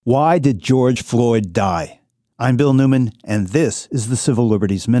Why did George Floyd die? I'm Bill Newman, and this is the Civil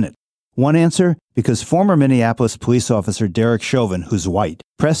Liberties Minute. One answer, because former Minneapolis police officer Derek Chauvin, who's white,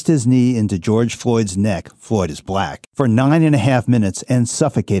 pressed his knee into George Floyd's neck, Floyd is black, for 9.5 minutes and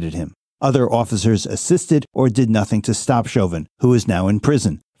suffocated him. Other officers assisted or did nothing to stop Chauvin, who is now in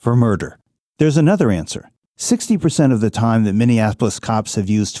prison for murder. There's another answer. 60% of the time that Minneapolis cops have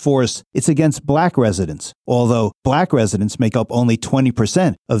used force, it's against black residents, although black residents make up only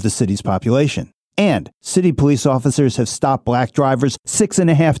 20% of the city's population. And city police officers have stopped black drivers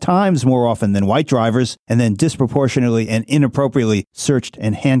 6.5 times more often than white drivers, and then disproportionately and inappropriately searched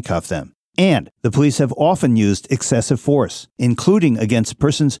and handcuffed them. And the police have often used excessive force, including against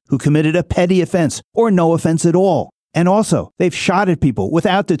persons who committed a petty offense or no offense at all. And also, they've shot at people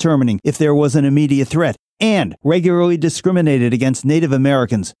without determining if there was an immediate threat, and regularly discriminated against Native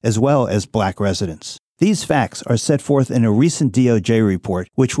Americans as well as black residents. These facts are set forth in a recent DOJ report,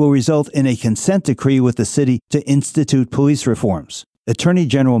 which will result in a consent decree with the city to institute police reforms. Attorney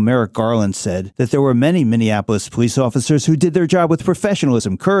General Merrick Garland said that there were many Minneapolis police officers who did their job with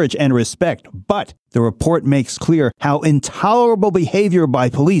professionalism, courage, and respect, but the report makes clear how intolerable behavior by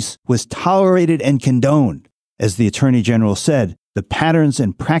police was tolerated and condoned. As the Attorney General said, the patterns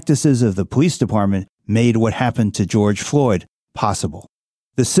and practices of the police department made what happened to George Floyd possible.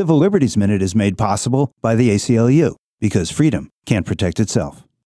 The Civil Liberties Minute is made possible by the ACLU, because freedom can't protect itself.